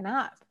you've woken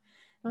up.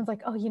 I was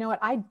like, oh, you know what?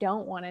 I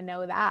don't want to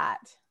know that.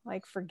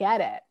 Like,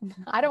 forget it.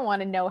 I don't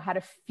want to know how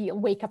to feel,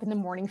 wake up in the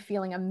morning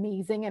feeling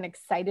amazing and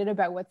excited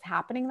about what's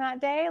happening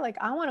that day. Like,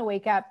 I want to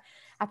wake up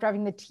after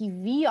having the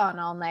TV on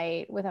all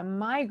night with a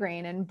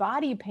migraine and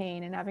body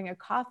pain and having a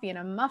coffee and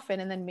a muffin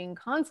and then being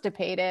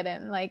constipated.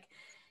 And like,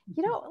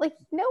 you know, like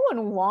no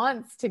one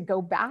wants to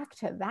go back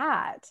to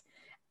that.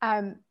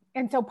 And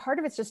so part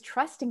of it's just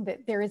trusting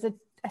that there is a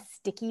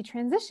sticky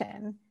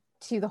transition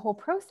to the whole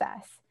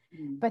process,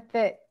 but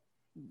that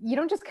you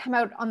don't just come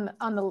out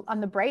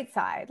on the bright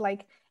side.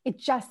 Like it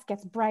just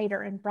gets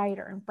brighter and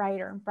brighter and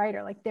brighter and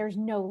brighter. Like there's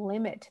no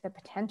limit to the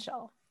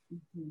potential.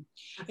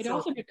 It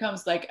also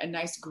becomes like a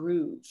nice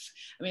groove.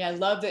 I mean, I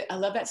love that. I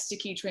love that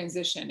sticky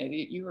transition.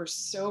 You are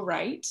so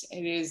right.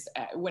 It is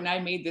when I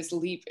made this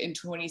leap in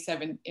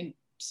 2007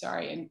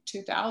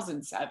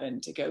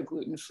 to go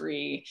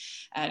gluten-free,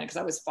 and because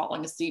I was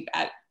falling asleep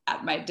at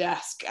my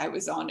desk. I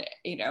was on,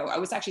 I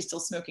was actually still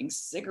smoking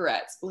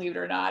cigarettes, believe it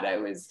or not. I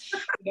was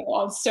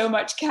on so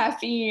much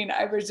caffeine.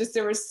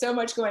 There was so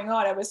much going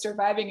on. I was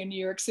surviving in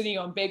New York City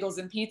on bagels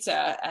and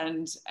pizza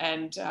and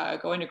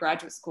going to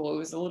graduate school. It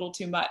was a little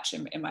too much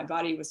and my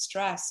body was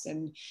stressed.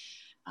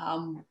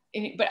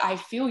 But I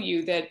feel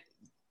you that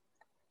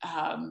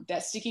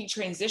that sticky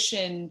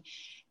transition,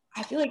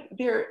 I feel like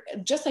they're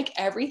just like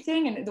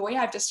everything. And the way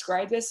I've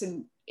described this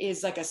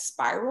is like a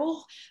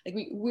spiral.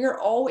 Like we're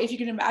all, if you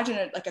can imagine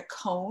it like a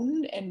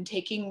cone and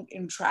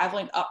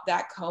traveling up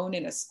that cone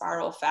in a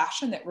spiral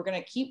fashion, that we're going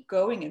to keep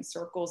going in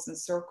circles and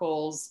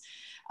circles.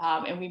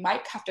 And we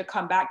might have to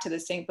come back to the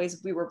same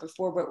place we were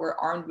before, but we're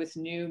armed with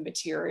new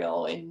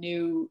material and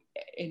new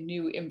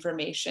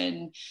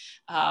information.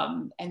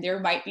 And there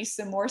might be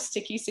some more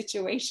sticky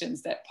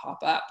situations that pop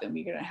up and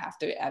we're going to have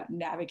to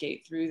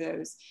navigate through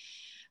those.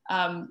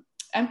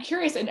 I'm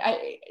curious, and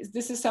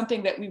this is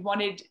something that we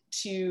wanted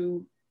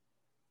to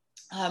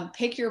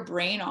pick your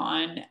brain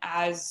on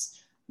as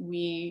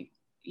we,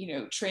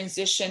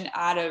 transition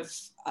out of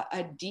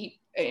a deep,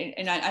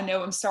 and I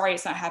know, I'm sorry,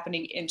 it's not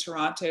happening in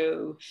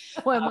Toronto.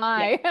 Oh, am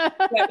I?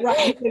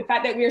 Right. The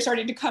fact that we are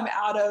starting to come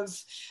out of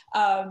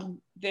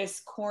this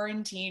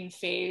quarantine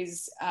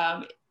phase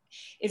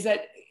is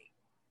that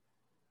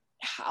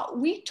how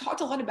we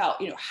talked a lot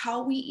about,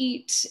 how we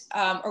eat,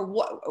 or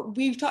what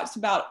we've talked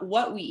about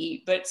what we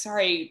eat, but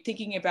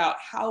thinking about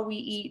how we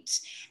eat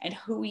and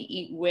who we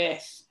eat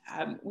with.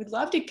 We'd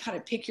love to kind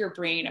of pick your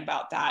brain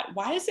about that.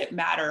 Why does it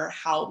matter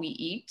how we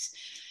eat?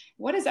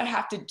 What does that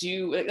have to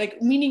do?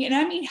 Like meaning, and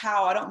I mean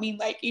how, I don't mean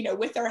like,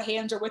 with our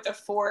hands or with a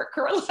fork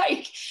or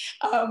like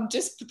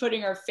just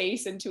putting our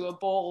face into a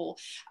bowl.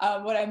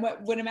 What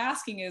I'm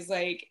asking is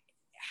like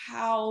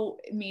how,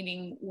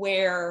 meaning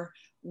where,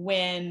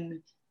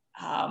 when,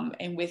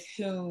 and with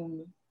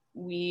whom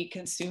we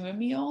consume a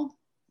meal.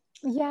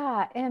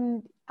 Yeah.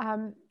 And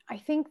I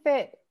think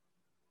that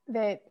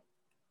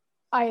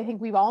I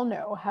think we all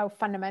know how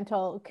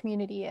fundamental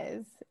community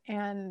is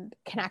and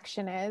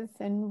connection is,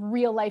 and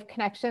real life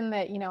connection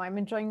that, I'm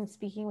enjoying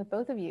speaking with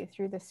both of you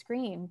through the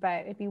screen,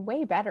 but it'd be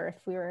way better if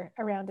we were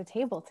around a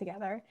table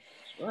together.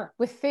 Sure.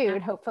 With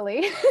food,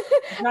 hopefully.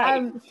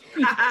 Right.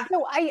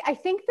 So I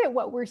think that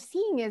what we're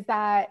seeing is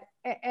that,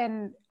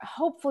 and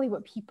hopefully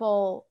what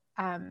people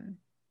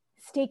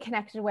stay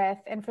connected with,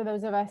 and for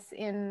those of us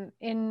in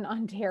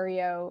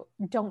Ontario,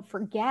 don't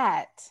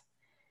forget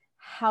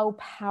how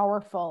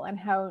powerful and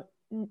how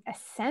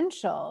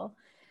essential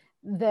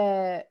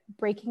the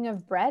breaking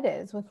of bread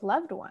is with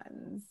loved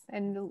ones,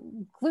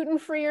 and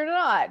gluten-free or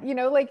not,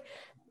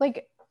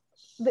 like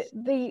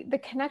the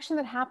connection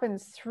that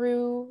happens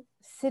through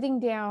sitting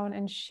down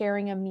and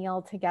sharing a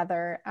meal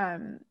together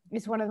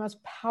is one of the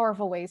most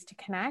powerful ways to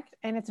connect.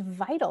 And it's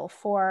vital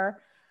for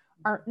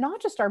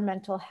not just our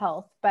mental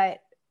health,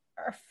 but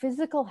our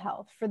physical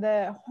health, for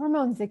the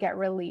hormones that get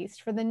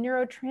released, for the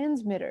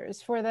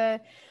neurotransmitters, for the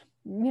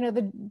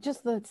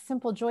the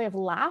simple joy of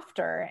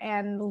laughter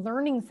and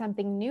learning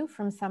something new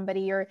from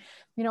somebody. Or,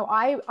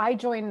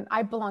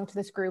 I belong to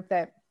this group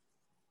that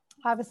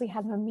obviously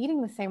hasn't been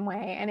meeting the same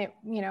way. And it,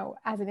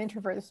 as an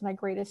introvert, this is my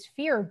greatest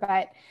fear,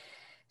 but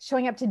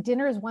showing up to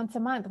dinners once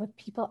a month with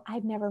people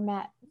I'd never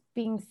met,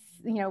 being,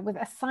 with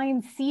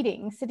assigned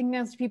seating, sitting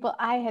next to people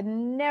I had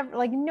never,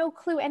 like, no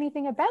clue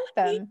anything about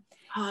them.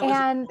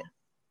 And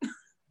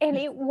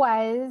it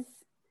was,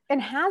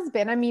 and has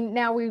been, I mean,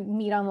 now we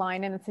meet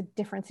online and it's a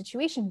different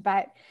situation,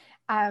 but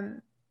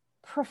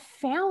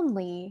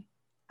profoundly,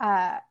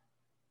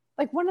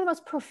 like one of the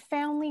most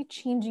profoundly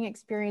changing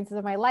experiences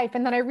of my life.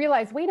 And then I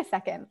realized, wait a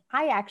second,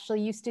 I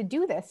actually used to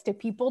do this to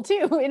people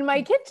too in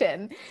my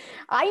kitchen.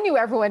 I knew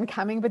everyone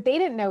coming, but they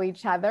didn't know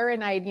each other.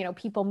 And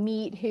people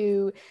meet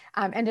who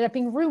ended up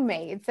being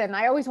roommates. And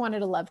I always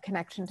wanted a love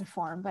connection to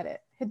form, but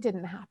it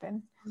didn't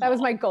happen. That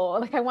was my goal.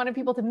 Like, I wanted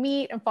people to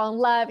meet and fall in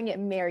love and get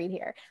married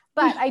here.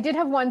 But I did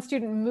have one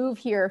student move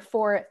here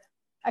for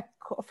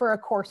a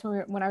course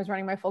when I was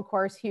running my full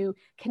course, who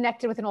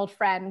connected with an old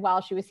friend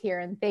while she was here,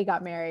 and they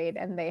got married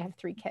and they have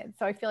 3 kids.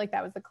 So I feel like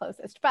that was the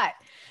closest. But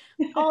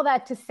all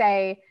that to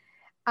say,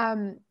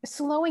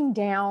 slowing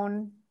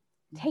down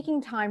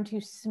taking time to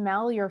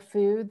smell your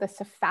food, the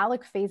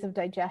cephalic phase of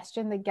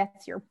digestion that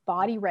gets your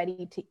body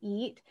ready to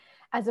eat,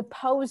 as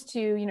opposed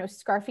to,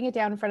 scarfing it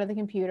down in front of the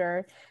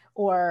computer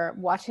or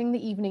watching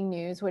the evening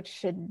news, which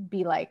should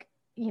be like,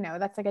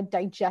 that's like a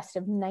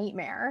digestive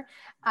nightmare.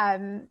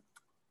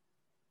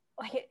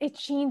 It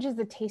changes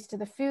the taste of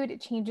the food.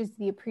 It changes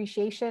the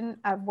appreciation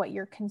of what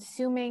you're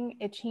consuming.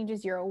 It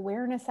changes your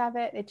awareness of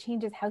it. It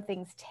changes how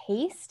things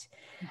taste.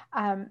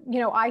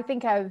 I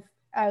think of,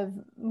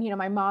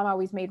 my mom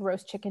always made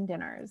roast chicken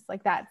dinners.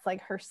 Like that's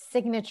like her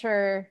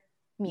signature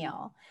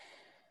meal.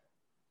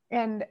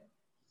 And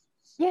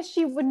yes,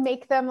 she would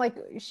make them,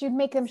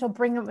 she'll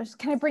bring them,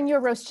 can I bring you a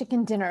roast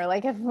chicken dinner?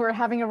 Like if we're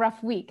having a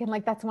rough week. And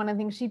like, that's one of the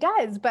things she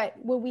does. But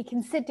when we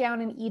can sit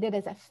down and eat it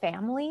as a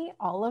family,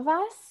 all of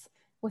us,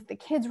 with the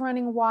kids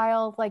running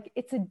wild, like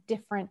it's a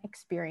different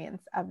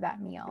experience of that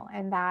meal.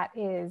 And that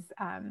is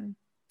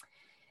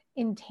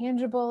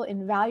intangible,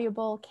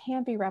 invaluable,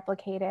 can't be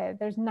replicated.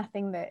 There's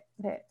nothing that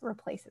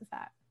replaces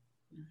that.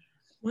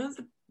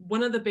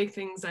 One of the big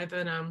things I've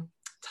been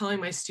telling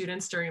my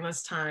students during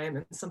this time,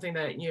 and something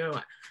that,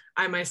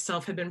 I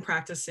myself had been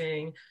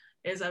practicing,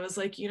 is I was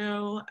like,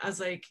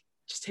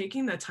 just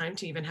taking the time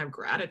to even have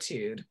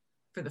gratitude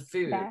for the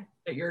food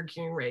that you're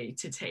getting ready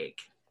to take.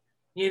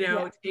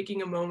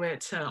 Taking a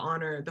moment to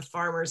honor the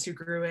farmers who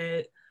grew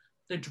it,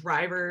 the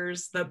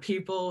drivers, the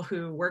people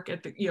who work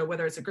at the,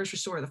 whether it's a grocery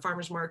store or the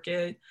farmer's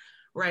market,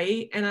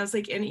 right? And I was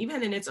like, and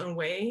even in its own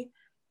way,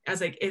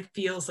 as like, it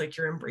feels like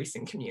you're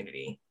embracing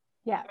community.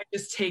 Yeah.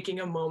 Just taking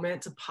a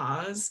moment to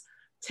pause,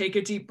 take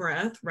a deep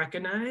breath,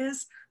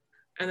 recognize,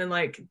 and then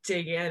like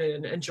dig in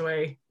and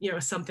enjoy,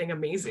 something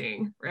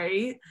amazing,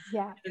 right?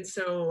 Yeah. And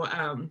so,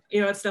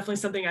 it's definitely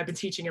something I've been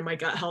teaching in my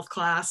gut health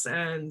class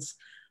and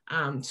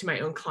to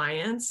my own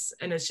clients.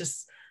 And it's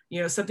just,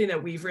 something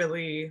that we've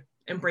really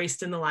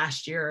embraced in the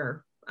last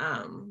year,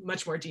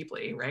 much more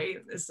deeply, right?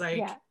 It's like,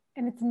 yeah.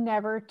 And it's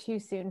never too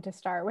soon to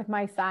start. With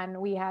my son,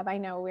 I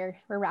know we're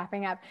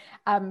wrapping up,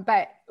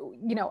 but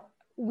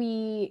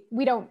he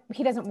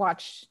doesn't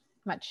watch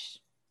much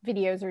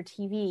videos or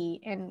TV.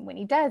 And when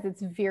he does,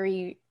 it's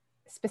very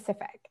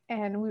specific.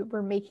 And I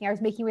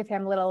was making with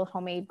him little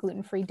homemade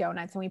gluten-free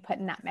donuts, and we put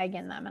nutmeg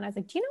in them. And I was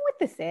like, do you know what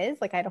this is?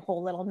 Like I had a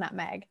whole little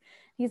nutmeg.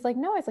 He's like,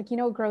 no. I was like,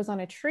 it grows on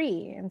a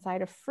tree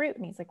inside of fruit.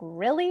 And he's like,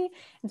 really?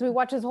 And so we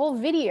watched this whole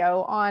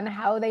video on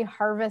how they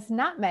harvest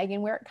nutmeg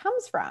and where it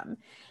comes from.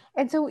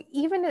 And so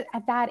even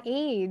at that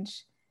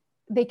age,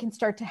 they can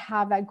start to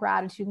have that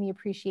gratitude and the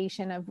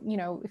appreciation of,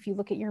 if you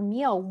look at your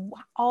meal,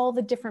 all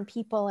the different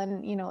people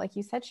and, like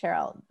you said,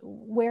 Cheryl,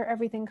 where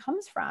everything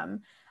comes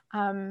from.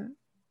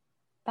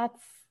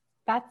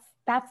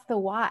 That's the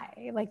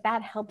why. Like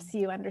that helps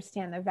you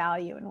understand the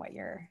value in what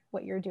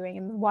you're doing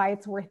and why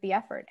it's worth the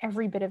effort.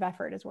 Every bit of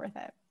effort is worth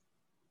it.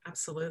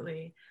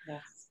 Absolutely.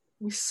 Yes.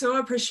 We so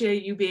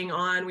appreciate you being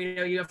on. We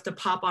know you have to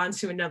pop on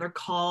to another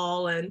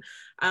call and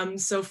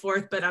so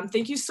forth, but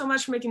thank you so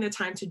much for making the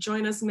time to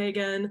join us,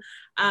 Meghan.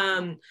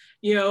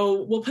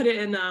 We'll put it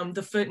in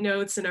the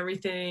footnotes and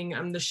everything,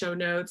 the show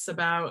notes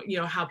about,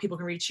 how people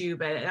can reach you,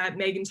 but at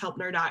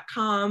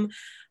meghantelpner.com.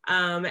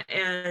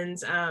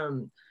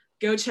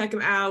 Go check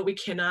them out. We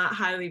cannot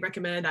highly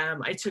recommend.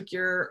 I took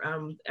your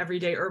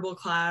everyday herbal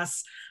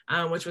class,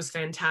 which was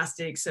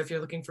fantastic. So if you're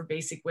looking for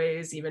basic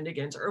ways even to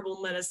get into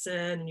herbal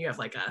medicine, and you have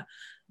like a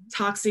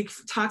toxic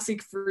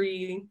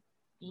free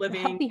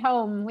living. Healthy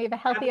home. We have a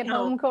healthy at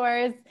home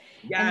course.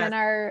 Yes. And then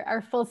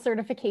our full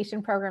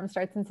certification program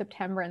starts in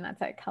September, and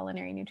that's at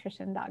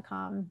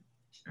culinarynutrition.com.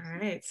 All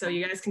right. So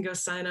you guys can go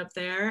sign up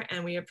there,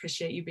 and we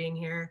appreciate you being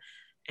here.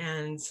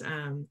 And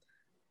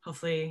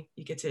hopefully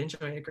you get to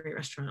enjoy a great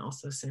restaurant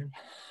also soon.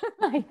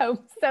 I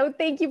hope so.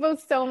 Thank you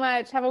both so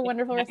much. Have a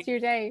wonderful rest of your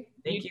day.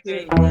 Thank you,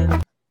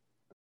 Meghan.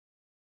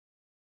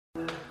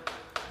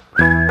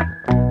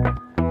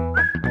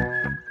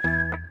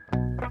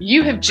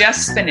 You have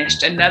just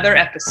finished another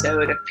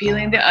episode of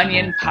Peeling the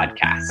Onion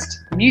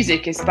podcast.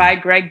 Music is by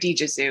Greg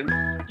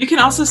DiGesù. You can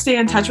also stay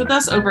in touch with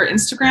us over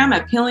Instagram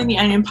at Peeling the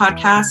Onion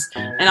Podcast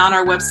and on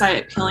our website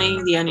at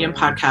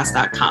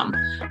peelingtheonionpodcast.com.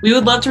 We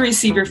would love to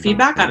receive your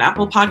feedback on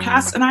Apple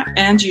Podcasts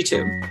and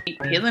YouTube.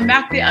 Keep peeling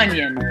back the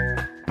onion.